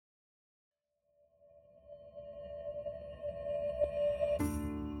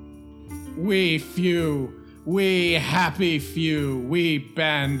we few, we happy few, we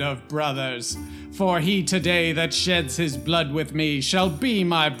band of brothers. For he today that sheds his blood with me shall be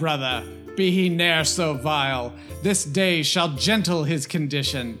my brother, be he ne'er so vile. This day shall gentle his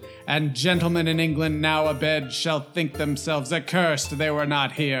condition, and gentlemen in England now abed shall think themselves accursed they were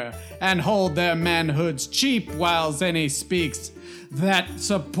not here, and hold their manhoods cheap whiles any speaks that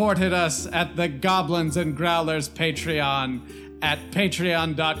supported us at the Goblins and Growlers Patreon at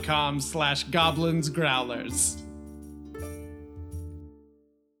patreon.com/goblinsgrowlers.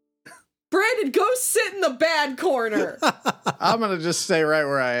 Brandon, go sit in the bad corner. I'm going to just stay right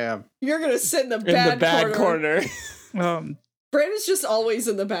where I am. You're going to sit in the bad corner. Brandon's just always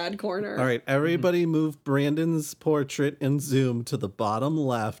in the bad corner. All right, everybody move Brandon's portrait in Zoom to the bottom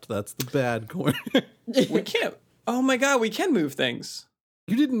left. That's the bad corner. We can't. Oh my god, we can move things.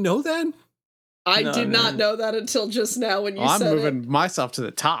 You didn't know that? I did not know that until just now when you said I'm moving myself to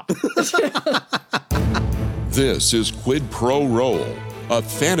the top. This is Quid Pro Roll, a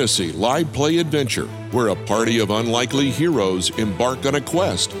fantasy live play adventure where a party of unlikely heroes embark on a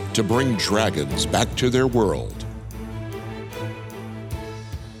quest to bring dragons back to their world.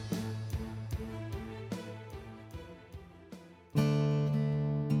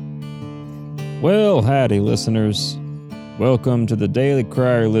 Well, howdy, listeners. Welcome to the Daily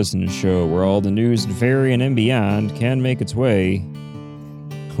Crier Listening Show, where all the news in Fairy and beyond can make its way,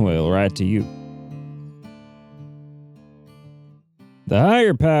 well, right to you. The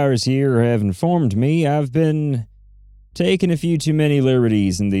higher powers here have informed me I've been taking a few too many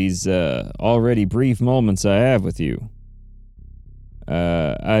liberties in these already brief moments I have with you.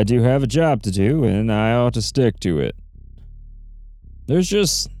 I do have a job to do, and I ought to stick to it. There's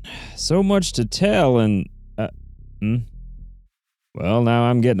just so much to tell, and... Well, now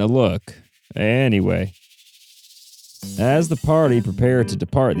I'm getting a look. Anyway. As the party prepared to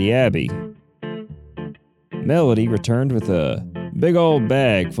depart the Abbey, Melody returned with a big old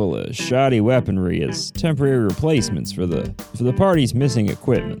bag full of shoddy weaponry as temporary replacements for the party's missing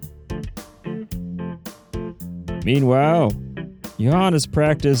equipment. Meanwhile, Johannes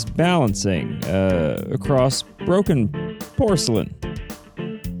practiced balancing across broken porcelain.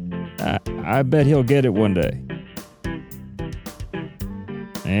 I bet he'll get it one day.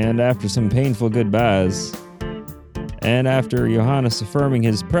 And after some painful goodbyes, and after Johannes affirming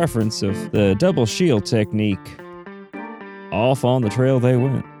his preference of the double shield technique, off on the trail they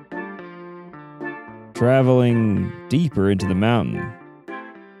went, traveling deeper into the mountain,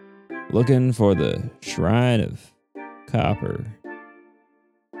 looking for the Shrine of Copper.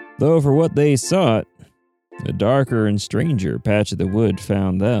 Though for what they sought, a darker and stranger patch of the wood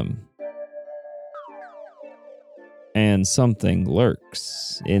found them. And something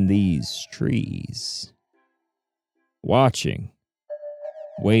lurks in these trees. Watching.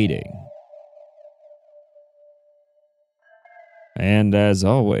 Waiting. And as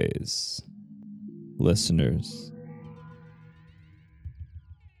always, listeners,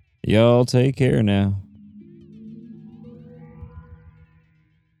 y'all take care now.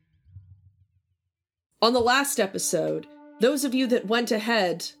 On the last episode, those of you that went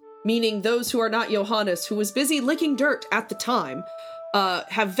ahead, meaning those who are not Johannes, who was busy licking dirt at the time,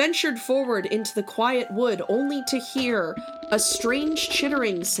 have ventured forward into the quiet wood only to hear a strange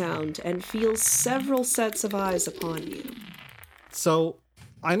chittering sound and feel several sets of eyes upon you. So,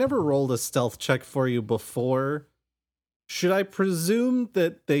 I never rolled a stealth check for you before. Should I presume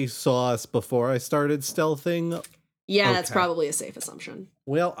that they saw us before I started stealthing? Yeah, Okay. That's probably a safe assumption.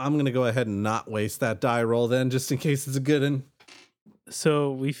 Well, I'm going to go ahead and not waste that die roll then, just in case it's a good one.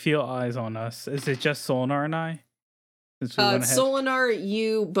 So we feel eyes on us. Is it just Solinar and I? Since we went ahead? Solinar,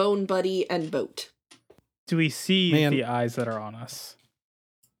 you, Bone Buddy, and Boat. Do we see the eyes that are on us?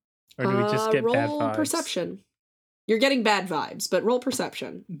 Or do we just get bad vibes? Roll perception. You're getting bad vibes, but roll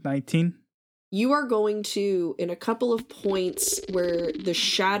perception. 19? You are going to, in a couple of points where the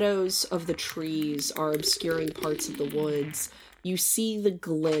shadows of the trees are obscuring parts of the woods, you see the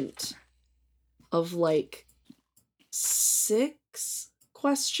glint of, like, 6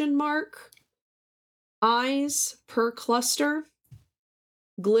 question mark eyes per cluster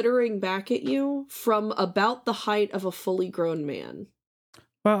glittering back at you from about the height of a fully grown man.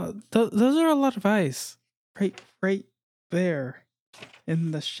 Wow, those are a lot of eyes. Right there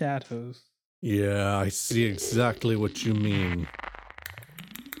in the shadows. Yeah, I see exactly what you mean.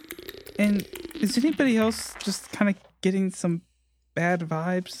 And is anybody else just kind of getting some bad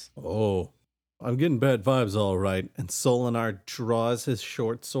vibes? Oh, I'm getting bad vibes all right. And Solinar draws his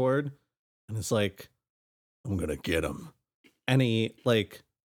short sword and is like, I'm gonna get him. And he, like,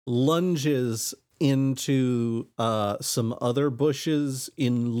 lunges into some other bushes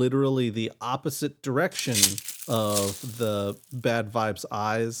in literally the opposite direction of the bad vibes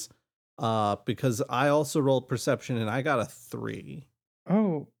eyes, because I also rolled perception and I got a 3.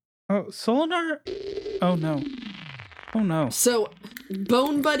 Oh, Solinar. Oh no. So,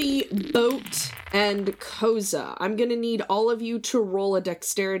 Bone Buddy, Boat, and Koza, I'm gonna need all of you to roll a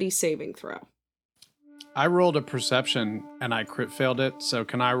dexterity saving throw. I rolled a perception and I crit failed it, so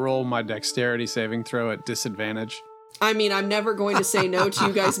can I roll my dexterity saving throw at disadvantage? I mean, I'm never going to say no to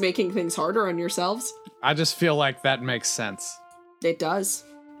you guys making things harder on yourselves. I just feel like that makes sense. It does.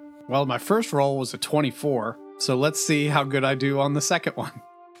 Well, my first roll was a 24, so let's see how good I do on the second one.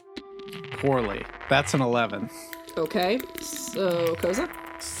 Poorly. That's an 11. Okay, so Koza?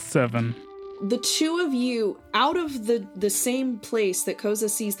 7. The two of you, out of the same place that Koza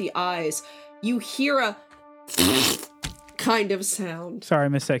sees the eyes, you hear a kind of sound. Sorry, I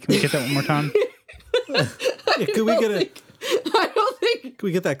missed that. Can we get that one more time? Could we get it? I don't think. Can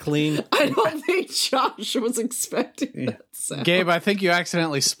we get that clean? I don't think Josh was expecting that sound. Gabe, I think you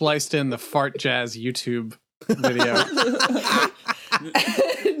accidentally spliced in the fart jazz YouTube video.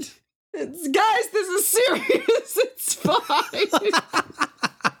 Guys, this is serious. It's fine.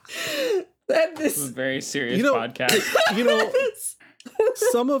 This is a very serious podcast.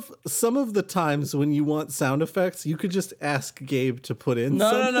 Some of the times when you want sound effects, you could just ask Gabe to put in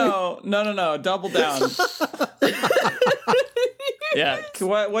something. No. Double down. Yeah.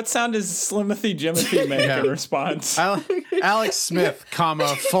 What sound does Slimothy Jimothy make in response? Alex Smith,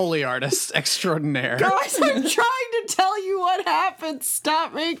 Foley artist extraordinaire. Guys, I'm trying to tell you what happened.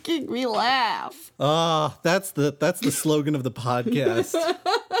 Stop making me laugh. That's the slogan of the podcast.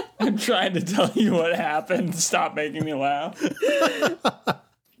 I'm trying to tell you what happened. Stop making me laugh.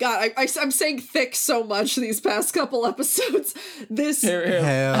 God, I'm saying thick so much these past couple episodes. Here.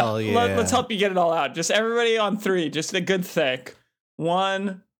 Hell yeah. Let's help you get it all out. Just everybody on 3. Just a good thick.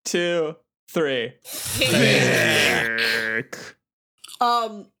 1, 2, 3. Thick.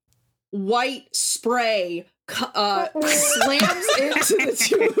 White spray slams into the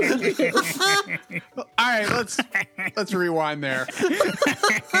two of you. All right, let's rewind there.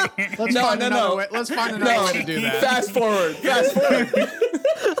 Let's find another way to do that. Fast forward.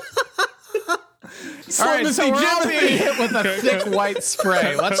 All right, so we're all being hit with a thick white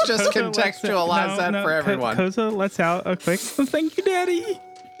spray. Let's just contextualize that for everyone. Koza lets out a quick, thank you, Daddy.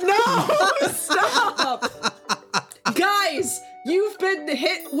 No, stop. Guys, you've been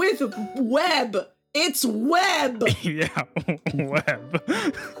hit with web. It's web. Yeah, web.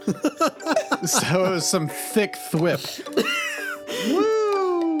 So it was some thick thwip.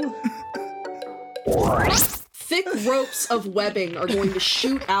 Woo! Thick ropes of webbing are going to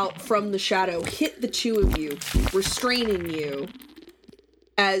shoot out from the shadow, hit the two of you, restraining you,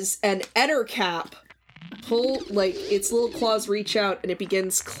 as an ettercap its little claws reach out and it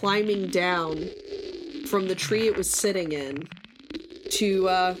begins climbing down from the tree it was sitting in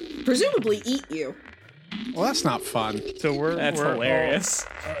to presumably eat you. Well, that's not fun. So we're hilarious.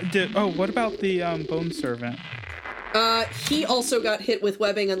 What about the bone servant? He also got hit with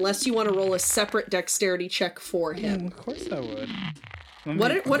webbing unless you want to roll a separate dexterity check for him. Of course I would.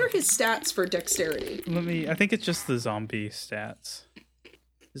 What are his stats for dexterity? I think it's just the zombie stats.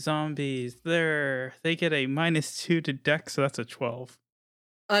 Zombies, they get a -2 to dex, so that's a 12.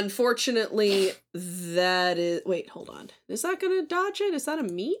 Unfortunately, that is... Wait, hold on. Is that gonna dodge it? Is that a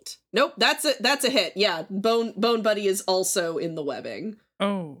meat? Nope, that's a hit. Yeah, Bone Buddy is also in the webbing.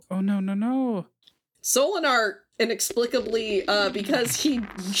 Oh, no. Solinar, inexplicably, because he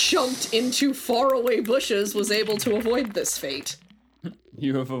jumped into faraway bushes, was able to avoid this fate.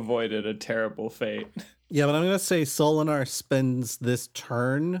 You have avoided a terrible fate. Yeah, but I'm going to say Solinar spends this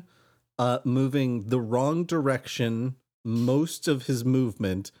turn moving the wrong direction most of his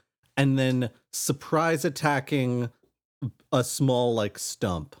movement, and then surprise attacking a small,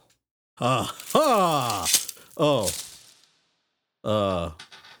 stump. Awkward.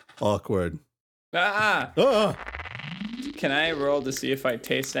 Can I roll to see if I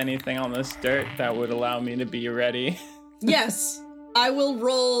taste anything on this dirt that would allow me to be ready? Yes, I will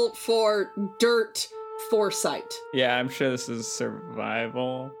roll for dirt foresight. Yeah, I'm sure this is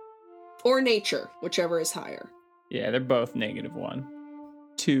survival. Or nature, whichever is higher. Yeah, they're both -1.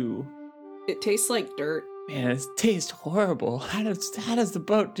 2. It tastes like dirt. Man, it tastes horrible. How does the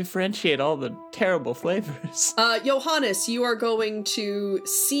boat differentiate all the terrible flavors? Johannes, you are going to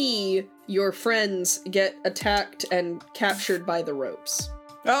see your friends get attacked and captured by the ropes.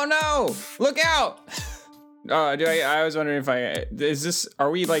 Oh no! Look out! I was wondering if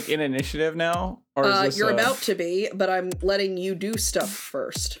are we in initiative now? Or is this you're about to be, but I'm letting you do stuff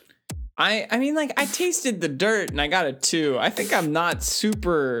first. I mean, like, I tasted the dirt and I got a 2. I think I'm not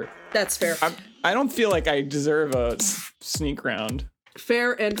super. That's fair. I don't feel like I deserve a sneak round.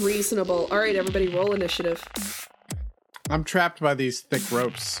 Fair and reasonable. All right, everybody, roll initiative. I'm trapped by these thick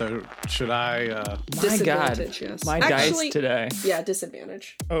ropes, so should I... My God. Disadvantage, yes. My Actually, dice today. Yeah,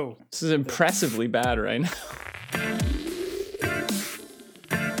 disadvantage. Oh, This is impressively bad right now.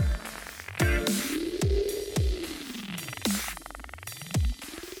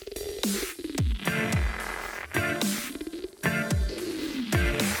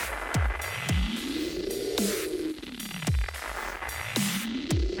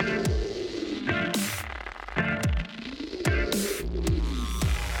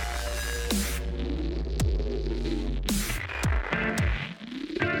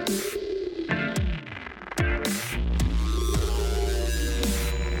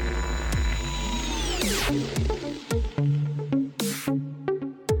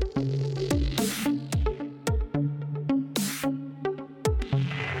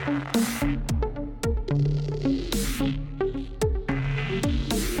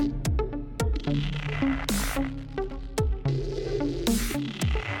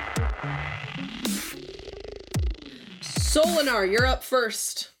 Solinar, you're up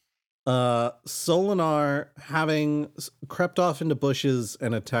first. Solinar, having crept off into bushes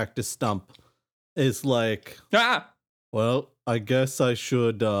and attacked a stump, is like, well, I guess I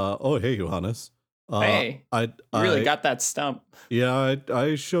should, oh, hey, Johannes. Hey, I you really got that stump. Yeah,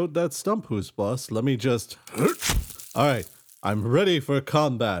 I showed that stump who's boss. Let me just, all right, I'm ready for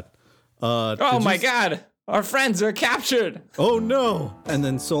combat. Oh my God, our friends are captured. Oh no! And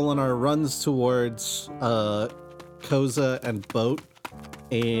then Solinar runs towards Koza and Boat,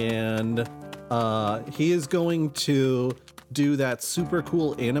 and he is going to do that super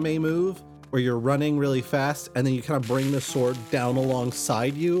cool anime move where you're running really fast and then you kind of bring the sword down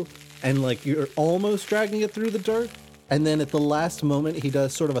alongside you and like you're almost dragging it through the dirt. And then at the last moment, he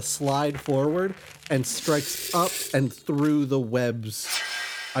does sort of a slide forward and strikes up and through the webs,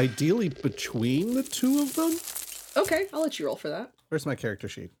 ideally between the two of them. Okay, I'll let you roll for that. Where's my character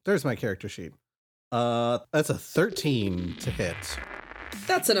sheet? There's my character sheet. That's a 13 to hit.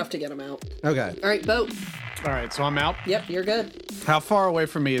 That's enough to get him out. Okay. All right, Boat. All right, so I'm out. Yep, you're good. How far away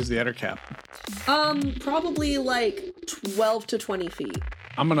from me is the Eder cap? Probably like 12 to 20 feet.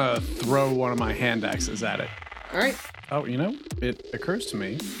 I'm gonna throw one of my hand axes at it. All right. Oh, you know, it occurs to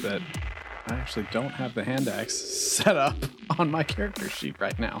me that I actually don't have the hand axe set up on my character sheet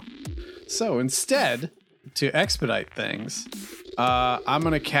right now. So instead, to expedite things, I'm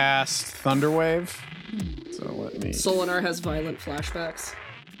gonna cast Thunderwave. So let me... Solinar has violent flashbacks.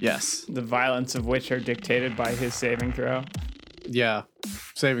 Yes. The violence of which are dictated by his saving throw. Yeah.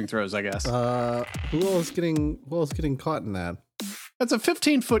 Saving throws, I guess. Who else getting caught in that? That's a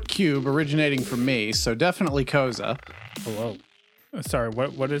 15-foot cube originating from me, so definitely Koza. Hello. sorry.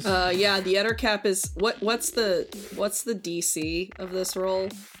 What is? Yeah, the Eder cap is what's the DC of this roll?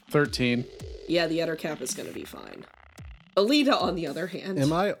 13. Yeah, the Eder cap is gonna be fine. Alita, on the other hand.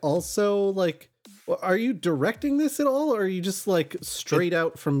 Am I also like, are you directing this at all, or are you just like straight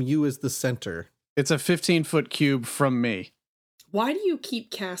out from you as the center? It's a 15-foot cube from me. Why do you keep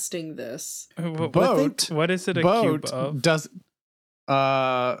casting this? Boat. What is it a Boat cube of? does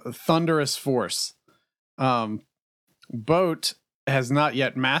thunderous force. Boat has not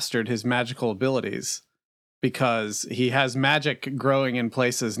yet mastered his magical abilities because he has magic growing in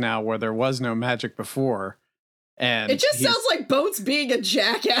places now where there was no magic before. And it just sounds like Boat's being a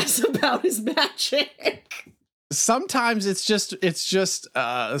jackass about his magic. Sometimes it's just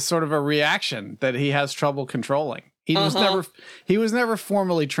sort of a reaction that he has trouble controlling. He was never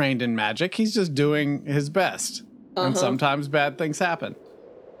formally trained in magic. He's just doing his best. And sometimes bad things happen.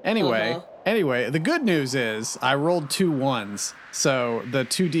 Anyway, the good news is I rolled 2 1s, so the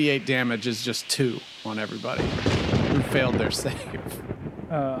 2d8 damage is just 2 on everybody who failed their save.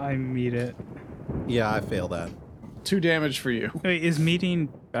 I meet it. Yeah, I fail that. 2 damage for you. Wait, is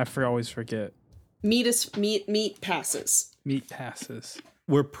meeting? Always forget. Meat passes. Meat passes.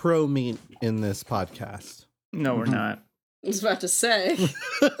 We're pro meat in this podcast. No, we're not. I was about to say.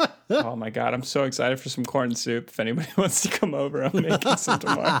 Oh my God, I'm so excited for some corn soup. If anybody wants to come over, I'm making some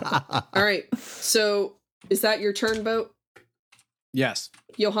tomorrow. All right. So is that your turn, Boat? Yes.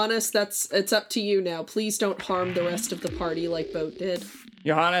 Johannes, it's up to you now. Please don't harm the rest of the party like Boat did.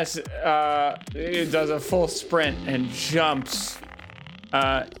 Johannes does a full sprint and jumps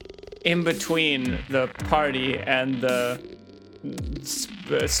in between the party and the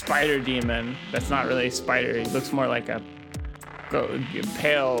spider demon. That's not really a spider. He looks more like a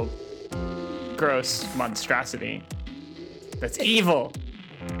pale, gross monstrosity that's evil.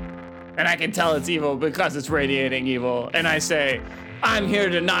 and I can tell it's evil because it's radiating evil. And I say, I'm here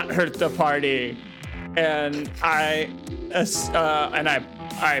to not hurt the party. And I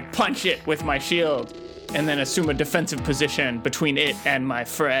punch it with my shield, and then assume a defensive position between it and my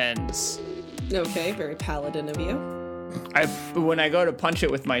friends. Okay, very paladin of you. When I go to punch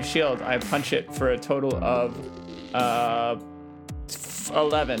it with my shield, I punch it for a total of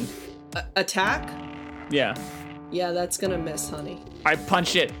 11. Attack? Yeah. Yeah, that's gonna miss, honey. I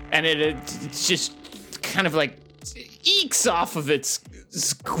punch it, and it just kind of like ekes off of its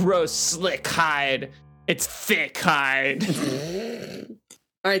gross, slick hide. Its thick hide.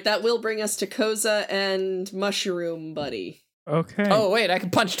 All right, that will bring us to Koza and Mushroom Buddy. Okay. Oh, wait, I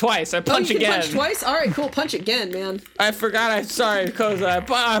can punch twice. I punch you can again. punch twice? All right, cool. Punch again, man. I forgot. I'm sorry, Koza.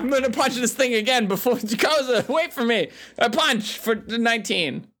 I'm going to punch this thing again before... Koza, wait for me. I punch for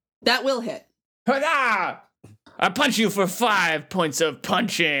 19. That will hit. Hurrah! I punch you for 5 points of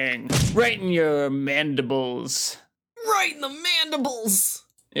punching. Right in your mandibles. Right in the mandibles.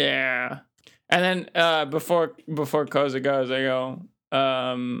 Yeah. And then before Koza goes, I go...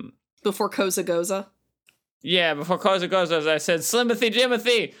 Before Koza Goza? Yeah, before Koza goes, as I said, Slimothy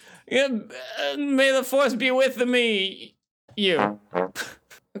Jimothy, may the force be with me. You.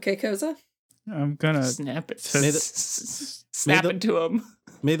 Okay, Koza? I'm gonna Snap it. Snap it to him.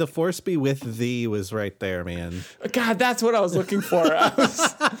 May the force be with thee was right there, man. God, that's what I was looking for. I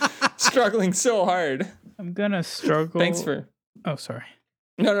was struggling so hard. I'm gonna struggle. Thanks for... Oh, sorry.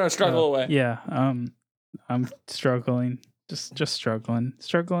 No, struggle away. Yeah, I'm struggling. Just struggling,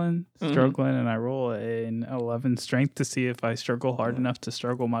 and I roll an 11 strength to see if I struggle hard enough to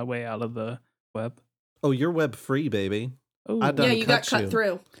struggle my way out of the web. Oh, you're web free, baby. Oh, Yeah, you got cut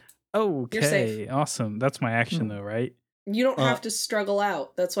through. You're safe. Okay, awesome. That's my action though, right? You don't have to struggle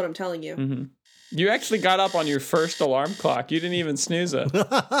out. That's what I'm telling you. Mm-hmm. You actually got up on your first alarm clock. You didn't even snooze it.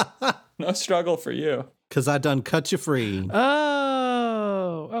 No struggle for you. Because I done cut you free.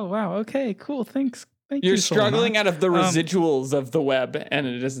 Oh, wow. Okay, cool. Thanks. Thank You're you, struggling Solana. out of the residuals of the web, and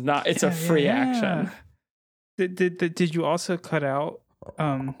it is not. It's a free action. Did you also cut out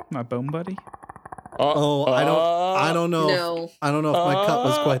my bone buddy? I don't know. No. I don't know if my cut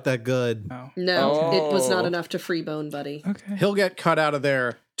was quite that good. No, it was not enough to free Bone Buddy. Okay. He'll get cut out of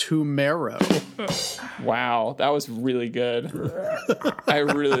there tomorrow. Wow, that was really good. I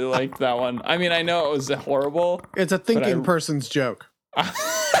really liked that one. I mean, I know it was horrible. It's a thinking person's joke.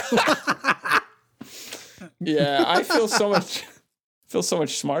 Yeah, I feel so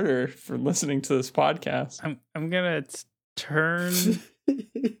much smarter for listening to this podcast. I'm gonna turn.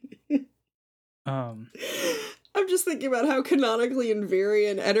 I'm just thinking about how canonically in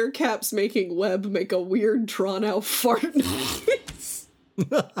Varian, Ettercaps making Web make a weird drawn out fart noise.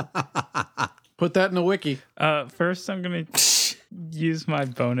 Put that in the wiki. First, I'm gonna use my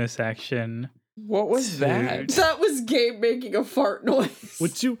bonus action. What was that? That was Gabe making a fart noise.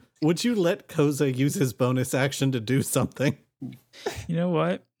 Would you let Koza use his bonus action to do something? You know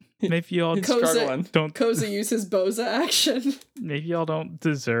what? Maybe y'all don't. Koza use his Boza action. Maybe y'all don't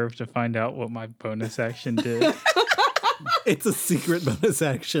deserve to find out what my bonus action did. It's a secret bonus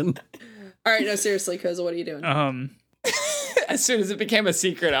action. All right, no, seriously, Koza, what are you doing? As soon as it became a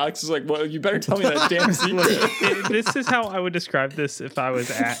secret, Alex was like, "Well, you better tell me that damn secret." This is how I would describe this if I was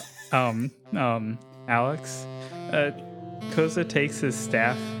at Alex. Koza takes his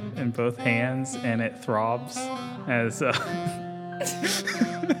staff in both hands and it throbs as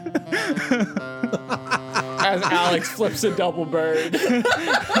as Alex flips a double bird.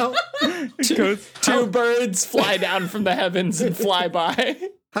 Two birds fly down from the heavens and fly by.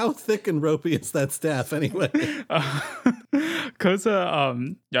 How thick and ropey is that staff anyway?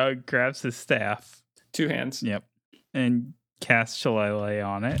 Koza grabs his staff. 2 hands. Yep. And casts Shillelagh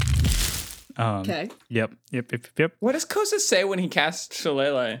on it. Okay. Yep. What does Koza say when he casts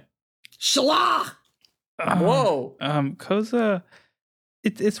Shillelagh? Shalah! Whoa. Koza,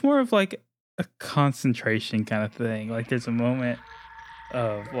 it's more of like a concentration kind of thing. Like there's a moment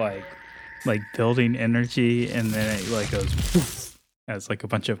of like building energy, and then it like goes poof, as like a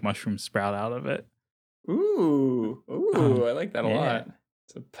bunch of mushrooms sprout out of it. Ooh, I like that a lot.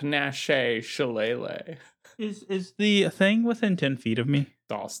 It's a panache Shillelagh. Is the thing within 10 feet of me?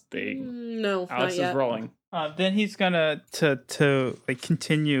 Das thing. No, Alex not yet. is rolling. Then he's gonna to like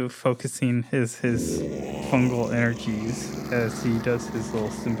continue focusing his fungal energies as he does his little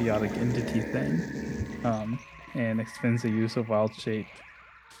symbiotic entity thing, and expends the use of wild shape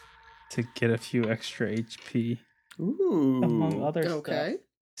to get a few extra HP. Ooh, among other Okay. stuff.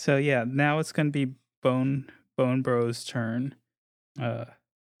 So yeah, now it's gonna be Bone Bro's turn.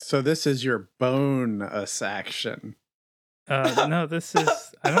 So this is your bonus action. No, this is.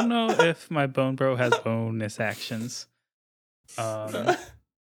 I don't know if my bone bro has bonus actions. No,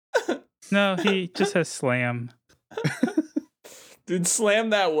 he just has slam. Dude, slam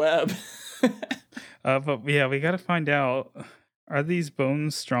that web. But yeah, we gotta find out. Are these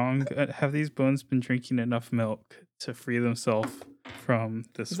bones strong? Have these bones been drinking enough milk to free themselves from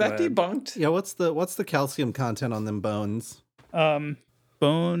this Is that web? debunked? Yeah, what's the calcium content on them bones?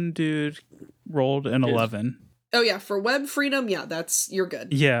 Bone dude rolled an 11. Oh yeah, for web freedom, yeah, you're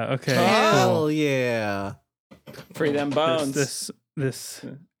good. Yeah. Okay. Hell yeah. Free them bones. This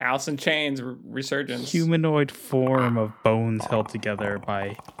Alice in Chains resurgence. humanoid form of bones held together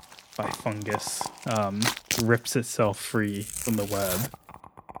by fungus rips itself free from the web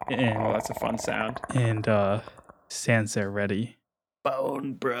and Oh, that's a fun sound. stands there ready.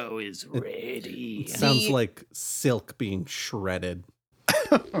 Bone bro is ready. It sounds like silk being shredded.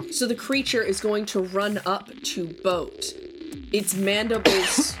 So the creature is going to run up to Boat, its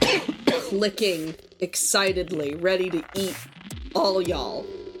mandibles clicking excitedly, ready to eat all y'all.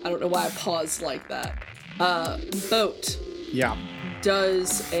 I don't know why I paused like that. Boat Yeah.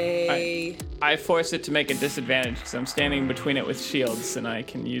 does a... I force it to make a disadvantage because I'm standing between it with shields, and I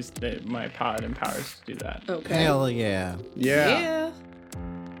can use my paladin powers to do that. Okay. Hell yeah. Yeah.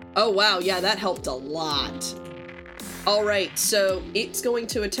 Oh, wow. Yeah, that helped a lot. All right, so it's going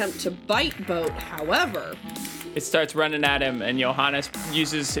to attempt to bite Boat. However, It starts running at him, and Johannes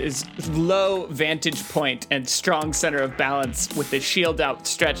uses his low vantage point and strong center of balance with his shield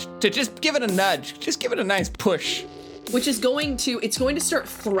outstretched to just give it a nudge. Just give it a nice push. which is going to start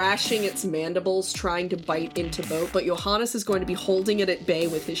thrashing its mandibles trying to bite into Boat, but Johannes is going to be holding it at bay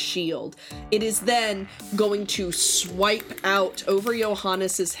with his shield. It is then going to swipe out over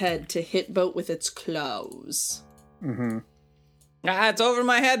Johannes's head to hit Boat with its claws. Mm-hmm. Ah, it's over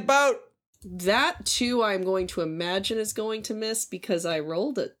my head, Boat. That, too, I'm going to imagine is going to miss because I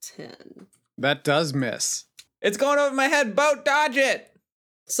rolled a 10. That does miss. It's going over my head, Boat. Dodge it.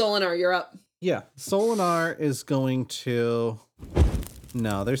 Solinar, you're up. Yeah, Solinar is going to...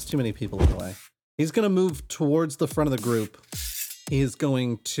 No, there's too many people in the way. He's going to move towards the front of the group. He's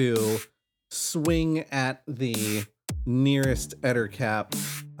going to swing at the nearest Ettercap.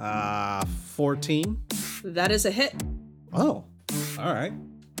 14. That is a hit. Oh, all right.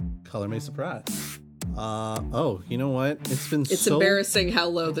 Color me surprised. Oh, you know what? It's embarrassing how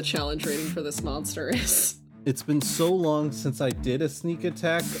low the challenge rating for this monster is. It's been so long since I did a sneak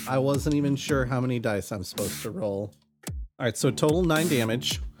attack, I wasn't even sure how many dice I'm supposed to roll. All right, so total 9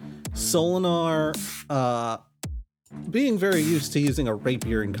 damage. Solinar, being very used to using a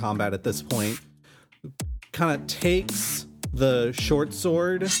rapier in combat at this point, kind of takes the short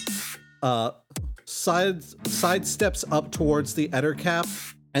sword, sidesteps up towards the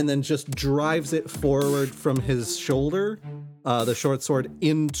Ettercap, and then just drives it forward from his shoulder, the short sword,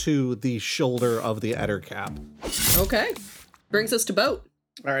 into the shoulder of the Ettercap. Okay. Brings us to Boat.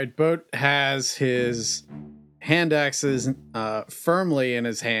 All right, Boat has his hand axes firmly in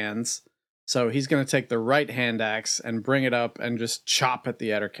his hands, so he's going to take the right hand axe and bring it up and just chop at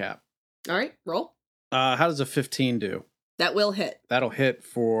the Ettercap. All right, roll. How does a 15 do? That will hit. That'll hit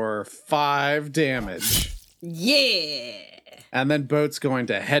for 5 damage. Yeah. And then Boat's going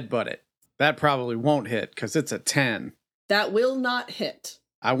to headbutt it. That probably won't hit because it's a 10. That will not hit.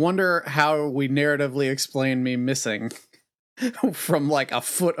 I wonder how we narratively explain me missing from like a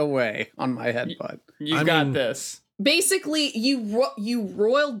foot away on my headbutt. You got this. Basically, you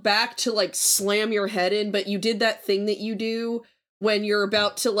roiled back to like slam your head in, but you did that thing that you do when you're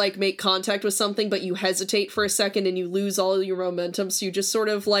about to like make contact with something, but you hesitate for a second and you lose all your momentum. So you just sort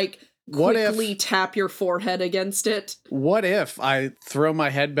of like quickly tap your forehead against it. What if I throw my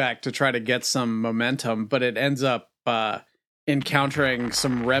head back to try to get some momentum, but it ends up encountering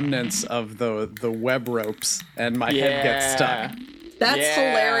some remnants of the web ropes and my head gets stuck? That's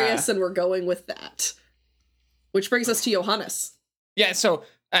hilarious, and we're going with that. Which brings us to Johannes. Yeah, so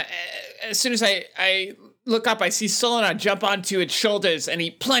as soon as I look up, I see Solinar jump onto its shoulders, and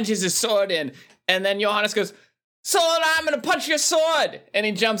he plunges his sword in, and then Johannes goes, Solinar, I'm gonna punch your sword! And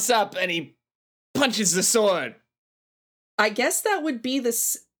he jumps up, and he punches the sword. I guess that would be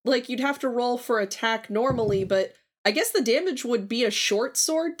this, like, you'd have to roll for attack normally, but I guess the damage would be a short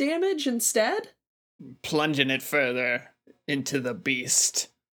sword damage instead? Plunging it further into the beast.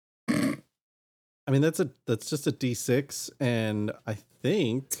 I mean, that's just a D6, and I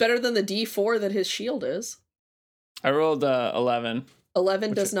think It's better than the D4 that his shield is. I rolled 11.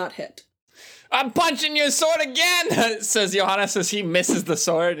 11 does not hit. I'm punching your sword again, says Johannes as he misses the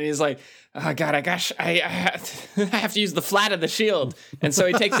sword, and he's like, oh god, I have to use the flat of the shield. And so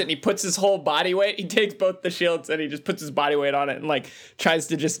he takes it and he puts his whole body weight. He takes both the shields and he just puts his body weight on it and like tries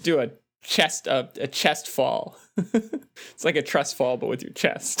to just do a chest fall. It's like a trust fall, but with your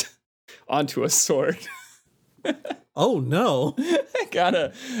chest onto a sword. Oh no. I got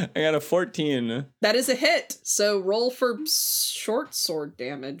a 14. That is a hit. So roll for short sword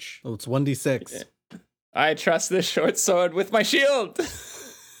damage. Oh, it's 1d6. I trust this short sword with my shield.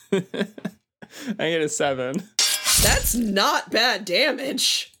 I get a 7. That's not bad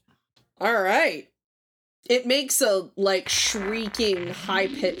damage. All right. It makes a like shrieking,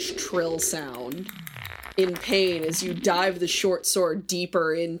 high-pitched trill sound in pain as you dive the short sword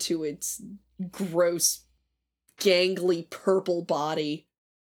deeper into its gross, gangly purple body.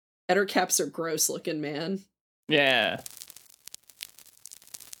 Ettercaps are gross looking, man. Yeah.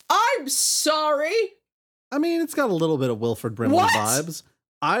 I'm sorry. I mean, it's got a little bit of Wilford Brimley What? vibes.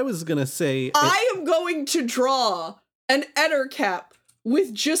 I was gonna say I am going to draw an Ettercap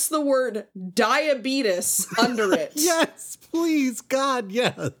with just the word diabetes under it. yes, please, God,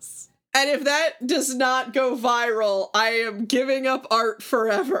 yes. And if that does not go viral, I am giving up art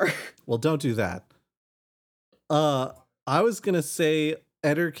forever. Well, don't do that. I was gonna say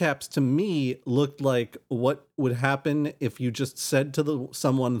Ettercaps to me looked like what would happen if you just said to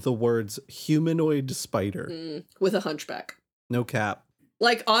someone the words humanoid spider. With a hunchback. No cap.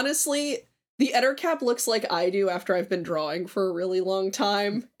 Like, honestly, the Ettercap looks like I do after I've been drawing for a really long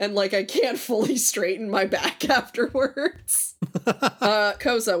time, and like I can't fully straighten my back afterwards.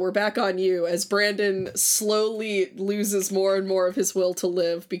 Koza, we're back on you as Brandon slowly loses more and more of his will to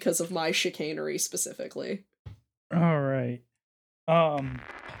live because of my chicanery specifically. All right.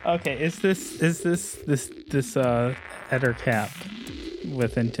 Okay, is this Ettercap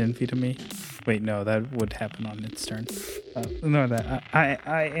within 10 feet of me? Wait, no, that would happen on its turn. No, that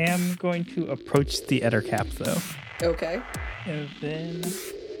I am going to approach the Ettercap though. Okay. And then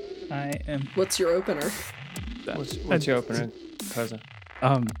I am. What's your opener? What's your opener, Koza?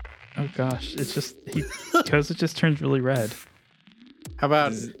 Oh gosh, it's just Koza just turns really red. How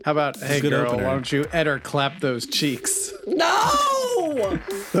about hey Good girl, opener. why don't you clap those cheeks? No!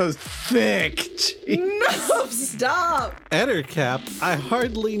 Those thick cheeks. No, stop! Ettercap, I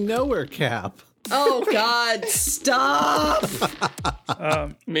hardly know her, Cap. Oh god, stop!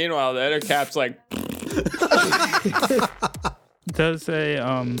 Meanwhile, the Ettercap's like, Does a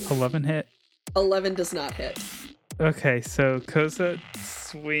 11 hit? 11 does not hit. Okay, so Koza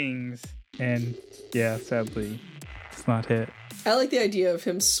swings and yeah, sadly, it's not hit. I like the idea of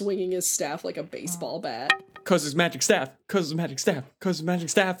him swinging his staff like a baseball bat. Koza's magic staff, Koza's magic staff, Koza's magic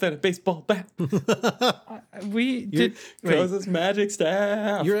staff, and a baseball bat. We did. Wait, Koza's magic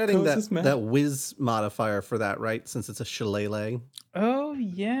staff. You're adding Koza's that whiz modifier for that, right? Since it's a shillelagh. oh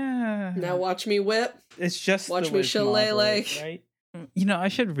yeah. Now watch me whip. It's just Watch the me whiz shillelagh. model, right? You know, I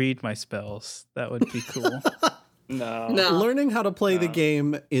should read my spells. That would be cool. No. Learning how to play the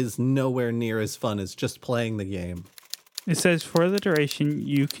game is nowhere near as fun as just playing the game. It says for the duration,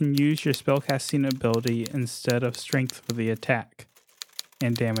 you can use your spellcasting ability instead of strength for the attack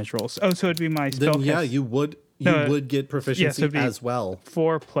and damage rolls. Oh, so it'd be my spell. Then yeah, you would get proficiency it'd be as well.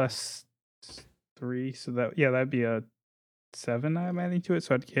 4 plus 3, so that'd be a 7. I'm adding to it,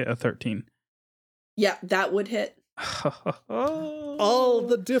 so I'd get a 13. Yeah, that would hit. All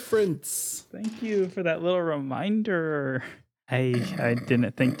the difference. Thank you for that little reminder. I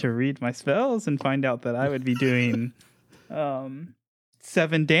didn't think to read my spells and find out that I would be doing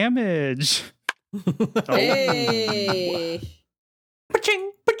 7 damage. Hey!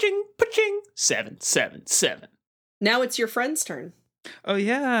 Paching, paching, paching. 7, 7, 7. Now it's your friend's turn. Oh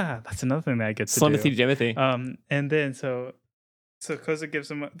yeah, that's another thing that I get to Slimothy do. Jimothy. And then so Koza gives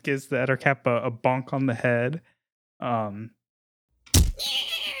the Ettercap a bonk on the head. And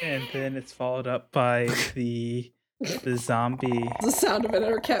then it's followed up by the zombie. The sound of an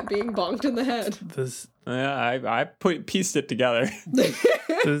Ettercap being bonked in the head. Yeah, I pieced it together.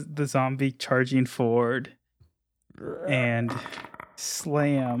 The zombie charging forward and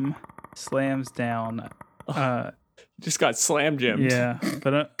slams down. Just got slam jammed. Yeah,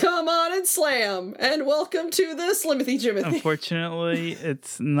 but Come on and slam! And welcome to the Slimothy Jimothy. unfortunately,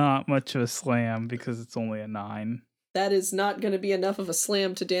 it's not much of a slam because it's only a 9. That is not going to be enough of a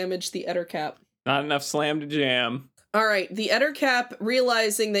slam to damage the Ettercap. Not enough slam to jam. All right, the Ettercap,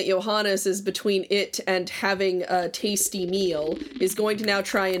 realizing that Johannes is between it and having a tasty meal, is going to now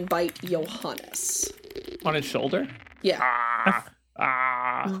try and bite Johannes. On his shoulder? Yeah.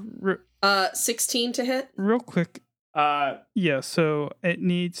 16 16 to hit. Real quick. Yeah, so it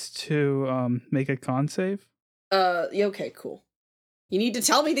needs to make a con save. Okay, cool. You need to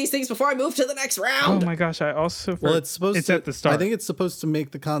tell me these things before I move to the next round. Oh my gosh! I also Well, it's supposed it's to. at the start. I think it's supposed to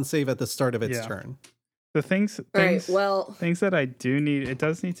make the con save at the start of its Yeah. turn. the things things that I do need. It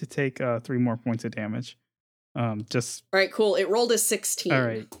does need to take 3 more points of damage. Just All right, cool. It rolled a 16. all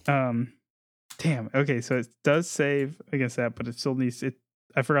right. Damn. Okay, so it does save against that, but it still needs it.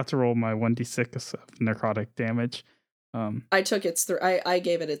 I forgot to roll my 1d6 of necrotic damage. I took its I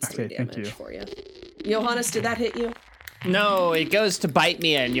gave it its 3 Okay, thank damage you. for you. Johannes, did that hit you? No, it goes to bite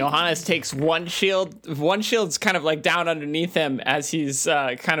me, and Johannes takes one shield. One shield's kind of like down underneath him as he's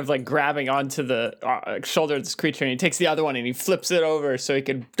kind of like grabbing onto the shoulder of this creature, and he takes the other one and he flips it over so he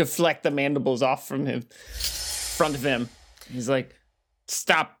can deflect the mandibles off from him, front of him. He's like,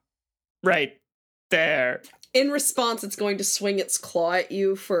 "Stop right there, In response, it's going to swing its claw at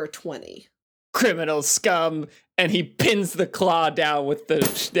you for a 20. criminal scum!" And he pins the claw down with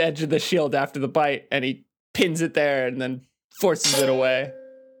the edge of the shield after the bite, and he pins it there and then forces it away.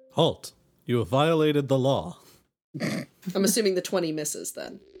 Halt! You have violated the law. I'm assuming the 20 misses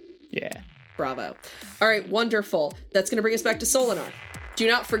then. Yeah. Bravo. All right, wonderful. That's going to bring us back to Solinar. Do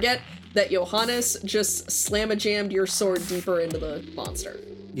not forget that Johannes just slam-a-jammed your sword deeper into the monster.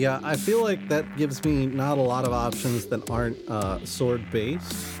 Yeah, I feel like that gives me not a lot of options that aren't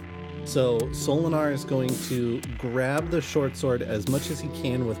sword-based. So Solinar is going to grab the short sword as much as he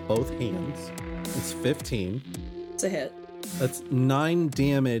can with both hands. It's 15. It's a hit. That's 9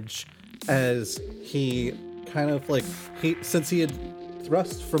 damage as he kind of like, since he had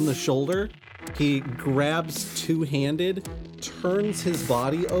thrust from the shoulder, he grabs two-handed, turns his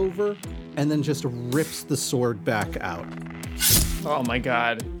body over, and then just rips the sword back out. Oh my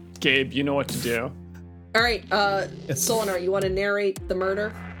god. Gabe, you know what to do. All right, Solinar, you want to narrate the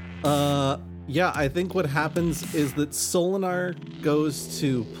murder? Yeah, I think what happens is that Solinar goes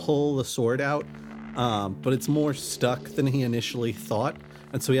to pull the sword out, but it's more stuck than he initially thought,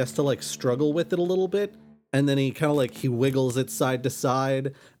 and so he has to like struggle with it a little bit, and then he kind of like he wiggles it side to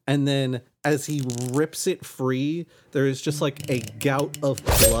side, and then as he rips it free, there is just like a gout of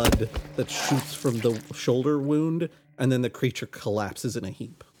blood that shoots from the shoulder wound, and then the creature collapses in a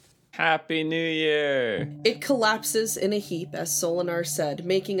heap. Happy New Year. It collapses in a heap, as Solinar said,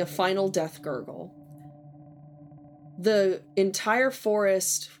 making a final death gurgle. The entire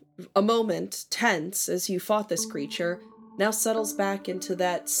forest, a moment tense as you fought this creature, now settles back into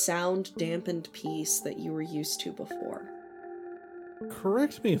that sound-dampened peace that you were used to before.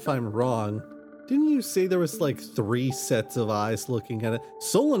 Correct me if I'm wrong. Didn't you say there was like 3 sets of eyes looking at it?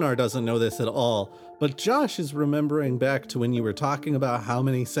 Solinar doesn't know this at all, but Josh is remembering back to when you were talking about how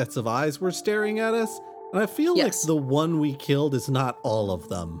many sets of eyes were staring at us, and I feel like the one we killed is not all of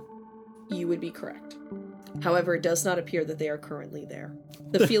them. You would be correct. However, it does not appear that they are currently there.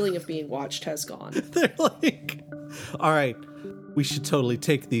 The feeling of being watched has gone. They're like, all right, we should totally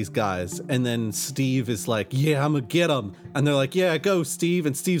take these guys. And then Steve is like, yeah, I'm gonna get them. And they're like, yeah, go, Steve.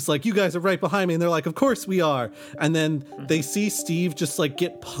 And Steve's like, you guys are right behind me. And they're like, of course we are. And then they see Steve just like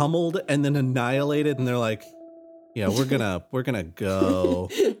get pummeled and then annihilated. And they're like, yeah, we're gonna go.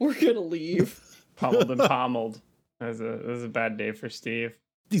 We're gonna leave. Pummeled and pommeled. That was a bad day for Steve.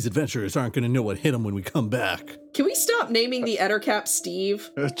 These adventurers aren't gonna know what hit them when we come back. Can we stop naming the Ettercap Steve?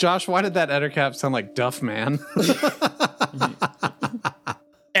 Josh, why did that Ettercap sound like Duff Man?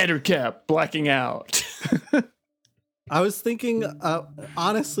 Ettercap blacking out. I was thinking,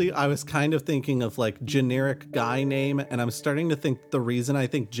 honestly, I was kind of thinking of like generic guy name, and I'm starting to think the reason I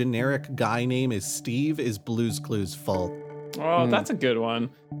think generic guy name is Steve is Blue's Clues' fault. Oh, that's a good one.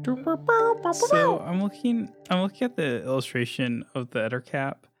 So I'm looking at the illustration of the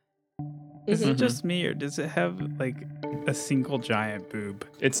Ettercap. Is it just me, or does it have like a single giant boob?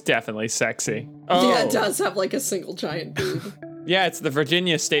 It's definitely sexy. Oh, Yeah, it does have like a single giant boob. Yeah, it's the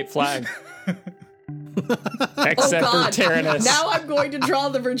Virginia state flag. Oh Except for god, Tyrannus. now I'm going to draw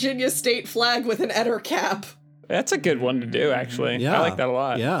the Virginia state flag with an Ettercap. That's a good one to do, actually. Yeah, I like that a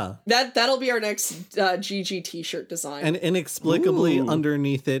lot. Yeah. That'll be our next GG t-shirt design. And inexplicably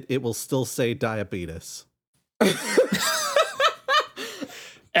underneath it, it will still say diabetes.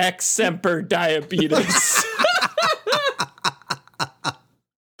 Ex semper diabetes.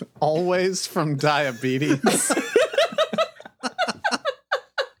 Always from diabetes.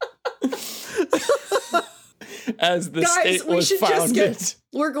 As the Guys, state we was should just founded.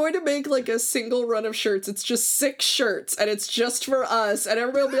 we're going to make like a single run of shirts. It's just 6 shirts and it's just for us. And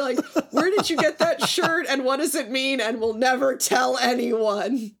everybody will be like, where did you get that shirt? And what does it mean? And we'll never tell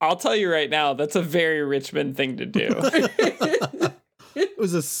anyone. I'll tell you right now, that's a very Richmond thing to do. It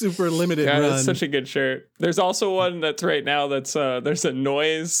was a super limited God, run. that's such a good shirt. There's also one that's right now that's there's a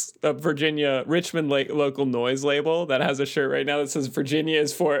noise, a Virginia Richmond local noise label that has a shirt right now that says Virginia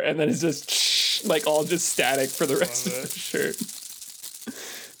is for, and then it's just like all just static for the rest of the shirt.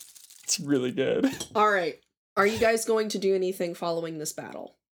 It's really good. All right. Are you guys going to do anything following this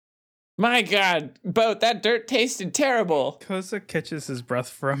battle? My God, Boat, that dirt tasted terrible. Koza catches his breath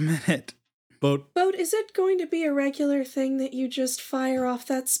for a minute. Boat, is it going to be a regular thing that you just fire off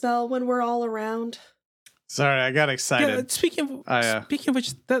that spell when we're all around? Sorry, I got Yeah, excited. speaking of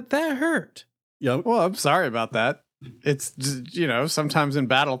which, that hurt. Yeah, Well, I'm sorry about that. It's just, sometimes in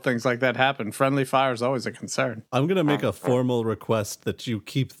battle things like that happen. Friendly fire is always a concern. I'm going to make a formal request that you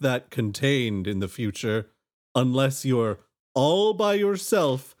keep that contained in the future, unless you're all by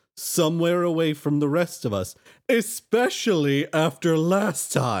yourself somewhere away from the rest of us, especially after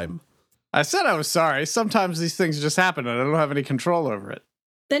last time. I said I was sorry. Sometimes these things just happen and I don't have any control over it.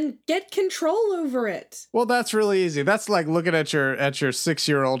 Then get control over it. Well, that's really easy. That's like looking at your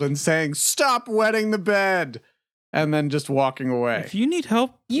 6-year-old and saying, "Stop wetting the bed," and then just walking away. If you need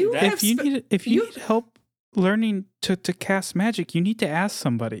help, if you need help learning to cast magic, you need to ask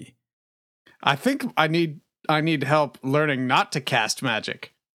somebody. I think I need help learning not to cast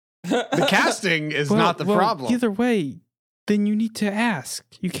magic. The casting is not the problem. Either way, then you need to ask.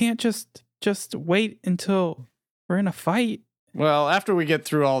 You can't just wait until we're in a fight. Well, after we get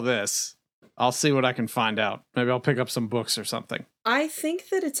through all this, I'll see what I can find out. Maybe I'll pick up some books or something. I think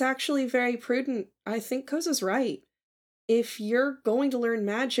that it's actually very prudent. I think Koza's right. If you're going to learn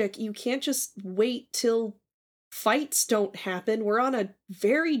magic, you can't just wait till fights don't happen. We're on a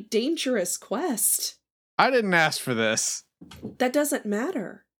very dangerous quest. I didn't ask for this. That doesn't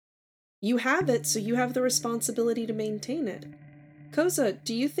matter. You have it, so you have the responsibility to maintain it. Koza,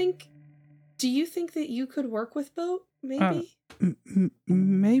 do you think that you could work with Boat? Maybe?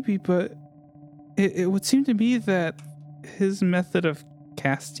 Maybe, but it would seem to me that his method of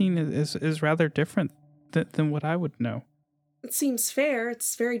casting is rather different than what I would know. It seems fair.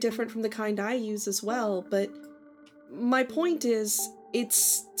 It's very different from the kind I use as well, but my point is,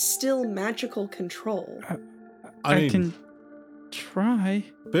 it's still magical control. I can try.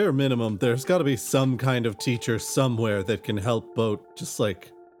 Bare minimum, there's got to be some kind of teacher somewhere that can help Boat just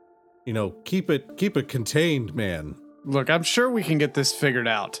keep it contained, man. Look, I'm sure we can get this figured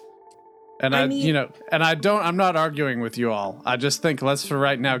out. And I'm not arguing with you all. I just think let's for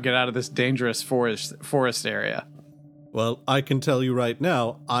right now get out of this dangerous forest area. Well, I can tell you right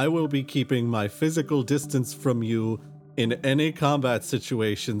now, I will be keeping my physical distance from you in any combat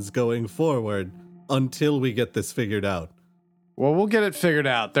situations going forward until we get this figured out. Well, we'll get it figured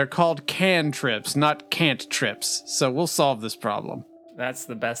out. They're called cantrips, not can't trips. So we'll solve this problem. That's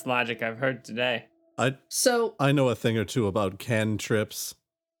the best logic I've heard today. I know a thing or two about cantrips,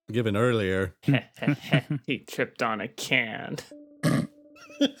 given earlier. He tripped on a can.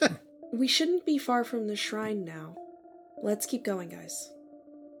 We shouldn't be far from the shrine now. Let's keep going, guys.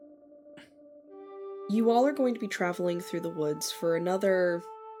 You all are going to be traveling through the woods for another,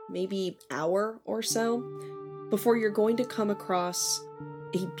 maybe hour or so, before you're going to come across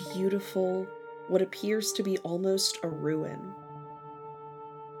a beautiful, what appears to be almost a ruin.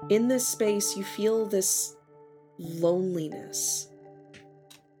 In this space, you feel this loneliness.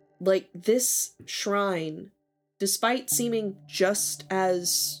 Like this shrine, despite seeming just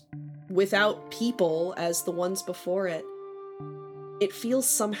as without people as the ones before it, it feels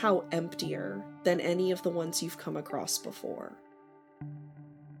somehow emptier than any of the ones you've come across before.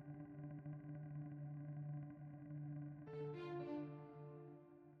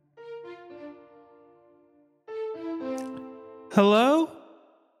 Hello?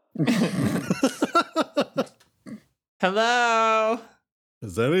 Hello?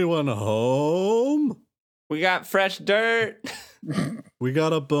 Is anyone home? We got fresh dirt. We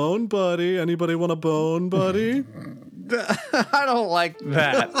got a bone buddy. Anybody want a bone buddy? I don't like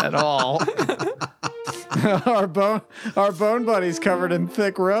that at all. Our bone buddy's covered in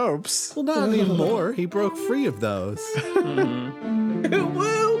thick ropes. Well, not anymore. He broke free of those.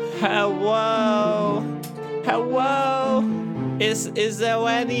 Woo! Hello? Is there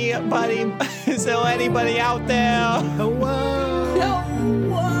anybody out there? Hello.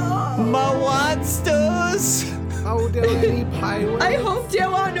 Monsters? Oh, there'll be pirates. I hope there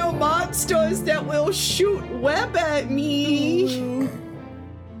are no monsters that will shoot web at me.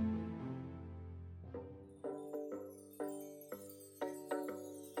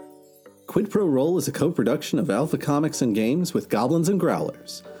 Quid Pro Roll is a co-production of Alpha Comics and Games with Goblins and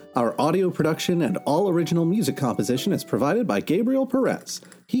Growlers. Our audio production and all original music composition is provided by Gabriel Perez.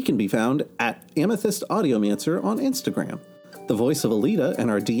 He can be found at Amethyst Audiomancer on Instagram. The voice of Alita and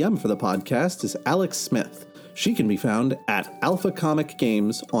our DM for the podcast is Alex Smith. She can be found at Alpha Comic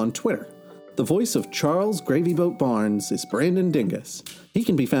Games on Twitter. The voice of Charles Gravyboat Barnes is Brandon Dingus. He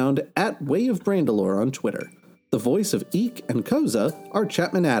can be found at Way of Brandalore on Twitter. The voice of Eek and Koza are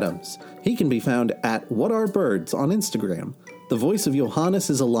Chapman Adams. He can be found at What Are Birds on Instagram. The voice of Johannes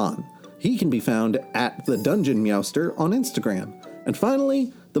is Alan. He can be found at The Dungeon Meowster on Instagram. And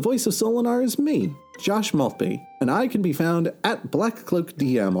finally, the voice of Solinar is me, Josh Maltby, and I can be found at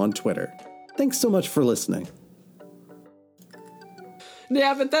BlackCloakDM on Twitter. Thanks so much for listening.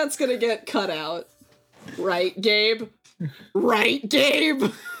 Yeah, but that's gonna get cut out. Right, Gabe? Right, Gabe?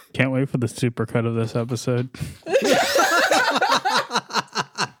 Can't wait for the supercut of this episode.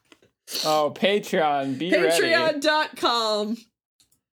 Oh, Patreon, be ready. Patreon.com